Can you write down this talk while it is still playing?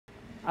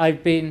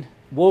I've been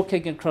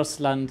walking across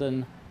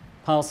London,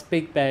 past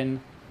Big Ben,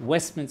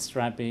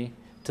 Westminster Abbey,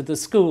 to the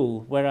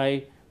school where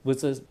I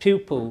was a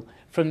pupil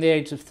from the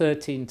age of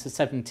 13 to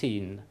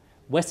 17,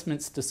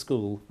 Westminster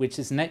School, which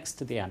is next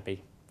to the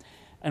Abbey,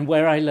 and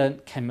where I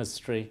learnt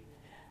chemistry.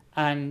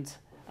 And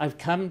I've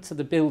come to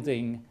the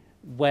building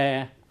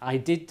where I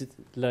did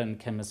learn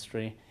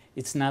chemistry.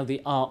 It's now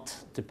the art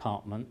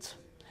department.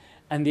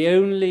 And the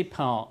only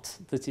part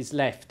that is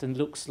left and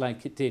looks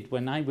like it did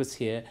when I was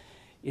here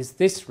is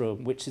this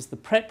room, which is the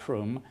prep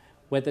room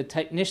where the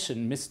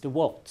technician, Mr.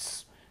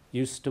 Watts,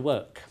 used to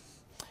work.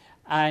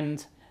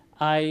 And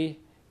I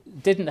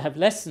didn't have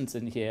lessons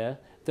in here,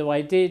 though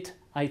I did,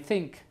 I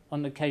think,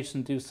 on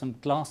occasion do some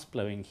glass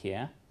blowing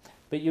here.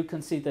 But you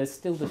can see there's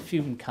still the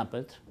fume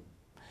cupboard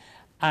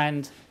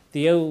and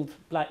the old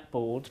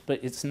blackboard,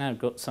 but it's now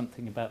got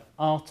something about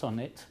art on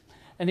it.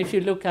 And if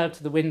you look out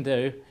of the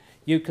window,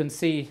 you can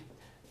see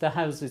the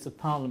Houses of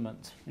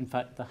Parliament, in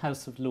fact, the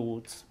House of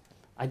Lords.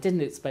 I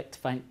didn't expect to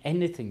find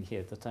anything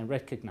here that I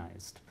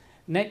recognised.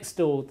 Next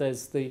door,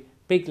 there's the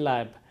big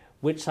lab,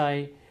 which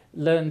I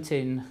learnt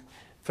in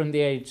from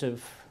the age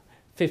of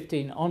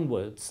 15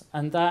 onwards,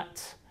 and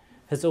that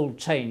has all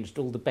changed.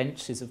 All the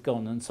benches have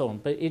gone and so on,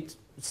 but it's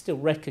still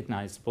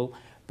recognisable.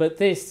 But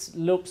this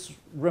looks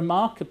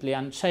remarkably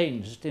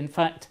unchanged. In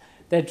fact,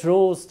 there are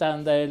drawers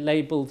down there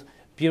labelled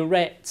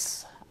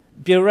burettes.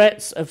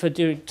 Burettes are for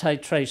doing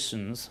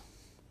titrations.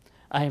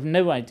 I have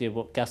no idea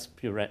what gas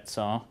burettes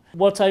are.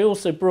 What I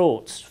also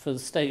brought for the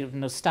sake of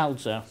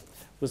nostalgia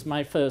was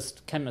my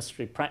first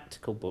chemistry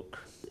practical book.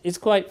 It's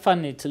quite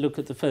funny to look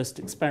at the first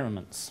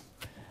experiments.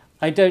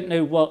 I don't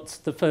know what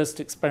the first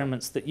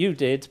experiments that you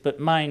did, but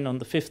mine on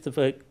the 5th of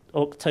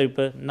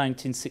October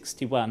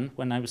 1961,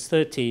 when I was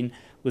 13,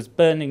 was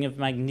burning of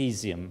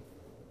magnesium.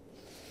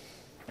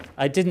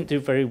 I didn't do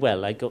very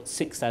well. I got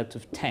 6 out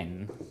of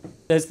 10.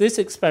 There's this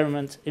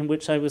experiment in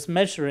which I was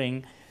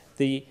measuring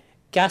the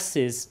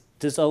gases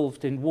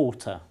dissolved in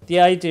water.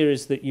 The idea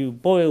is that you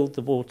boiled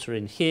the water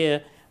in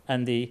here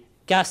and the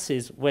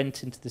gases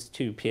went into this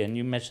tube here and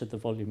you measure the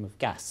volume of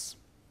gas.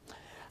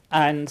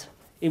 And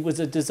it was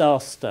a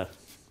disaster.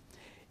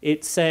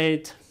 It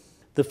said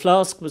the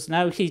flask was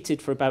now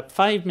heated for about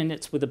 5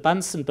 minutes with a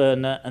Bunsen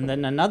burner and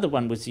then another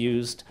one was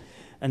used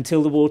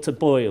until the water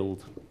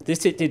boiled.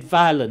 This it did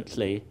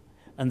violently,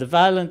 and the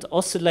violent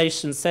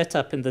oscillation set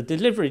up in the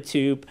delivery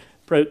tube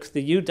broke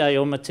the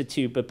eudiometer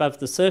tube above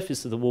the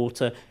surface of the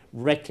water,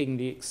 wrecking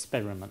the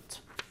experiment.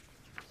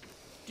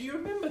 Do you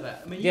remember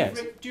that? I mean, yes.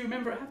 Do you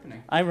remember it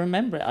happening? I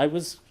remember it. I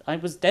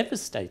was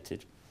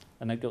devastated,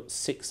 and I got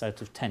 6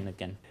 out of 10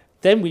 again.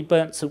 Then we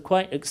burnt some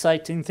quite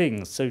exciting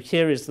things. So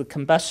here is the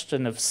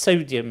combustion of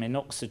sodium in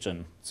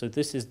oxygen. So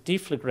this is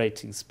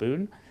deflagrating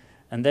spoon,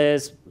 and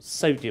there's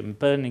sodium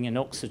burning in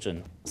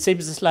oxygen.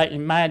 Seems a slightly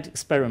mad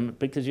experiment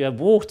because you have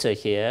water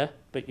here,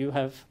 but you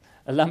have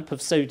a lump of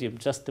sodium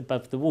just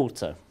above the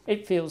water.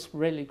 It feels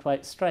really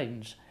quite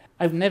strange.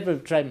 I've never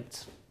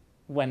dreamt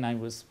when I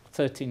was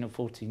 13 or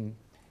 14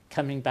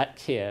 coming back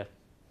here.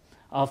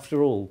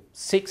 After all,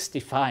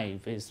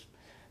 65 is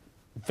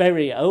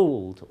very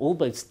old,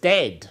 almost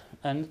dead.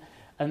 And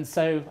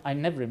so I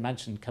never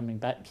imagined coming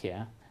back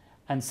here,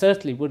 and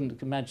certainly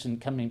wouldn't imagine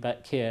coming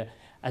back here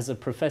as a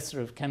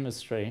professor of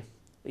chemistry,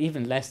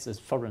 even less as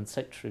Foreign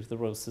Secretary of the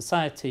Royal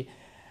Society,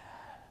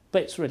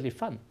 but it's really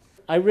fun.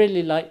 I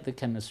really like the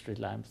chemistry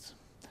labs,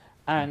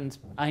 and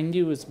I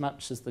knew as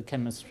much as the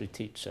chemistry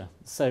teacher,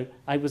 so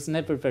I was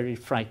never very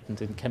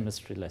frightened in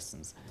chemistry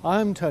lessons.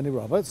 I'm Tony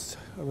Roberts,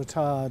 a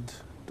retired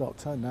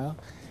doctor now,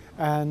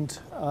 and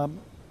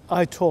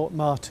I taught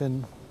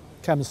Martyn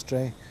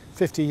chemistry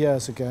 50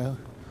 years ago.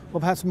 Well,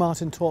 perhaps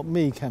Martyn taught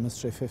me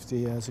chemistry 50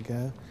 years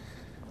ago,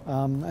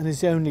 and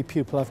he's the only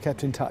pupil I've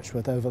kept in touch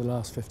with over the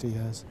last 50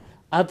 years.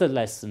 Other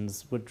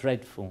lessons were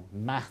dreadful.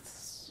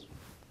 Maths.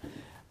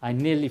 I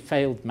nearly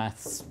failed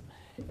maths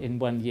in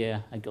 1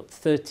 year. I got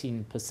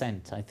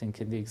 13%, I think,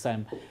 in the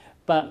exam.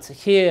 But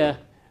here,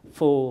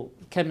 for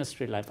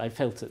chemistry lab, I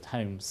felt at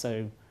home,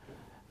 so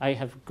I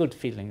have good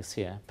feelings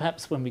here.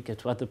 Perhaps when we go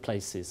to other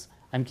places.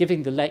 I'm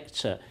giving the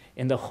lecture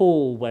in the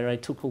hall where I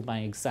took all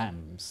my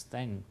exams.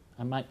 Then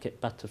I might get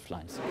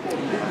butterflies.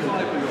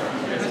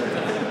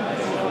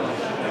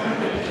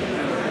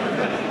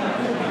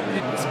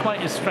 It's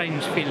quite a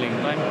strange feeling,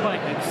 but I'm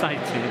quite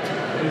excited.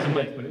 Ladies and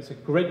gentlemen, it's a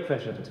great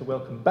pleasure to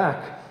welcome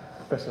back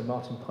Professor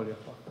Martyn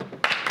Poliakoff.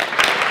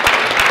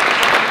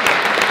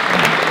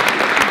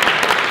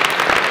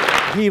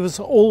 He was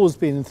always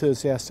been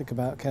enthusiastic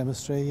about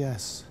chemistry,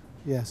 yes.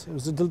 Yes, it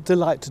was a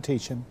delight to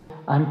teach him.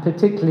 I'm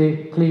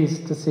particularly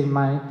pleased to see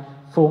my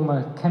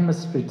former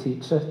chemistry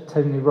teacher,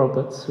 Tony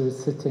Roberts, who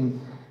is sitting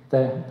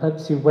there.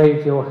 Perhaps you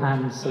wave your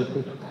hand so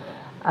people,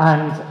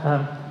 and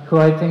who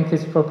I think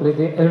is probably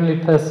the only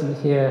person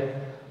here,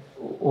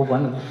 or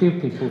one of the few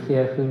people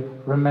here, who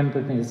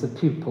remember me as a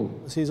pupil.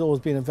 He's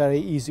always been a very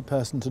easy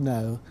person to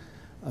know,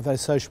 a very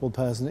sociable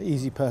person, an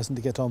easy person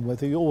to get on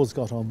with. We always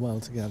got on well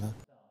together.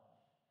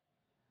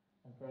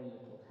 And very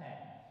little hair.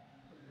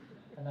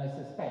 And I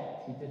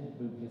suspect he didn't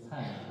move his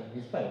hands when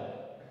he spoke.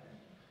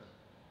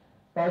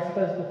 But I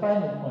suppose the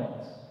final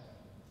point,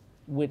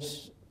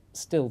 which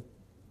still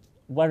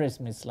worries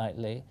me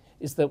slightly,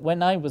 is that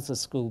when I was a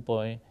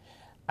schoolboy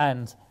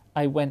and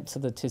I went to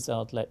the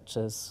Tizard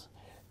lectures,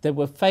 there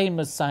were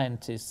famous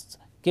scientists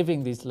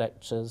giving these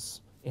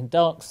lectures in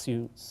dark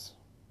suits,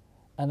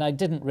 and I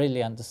didn't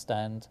really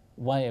understand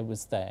why I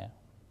was there.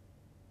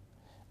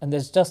 And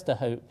there's just a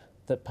hope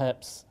that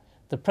perhaps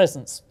the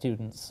present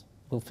students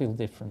will feel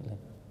differently.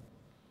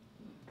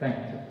 Thank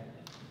you.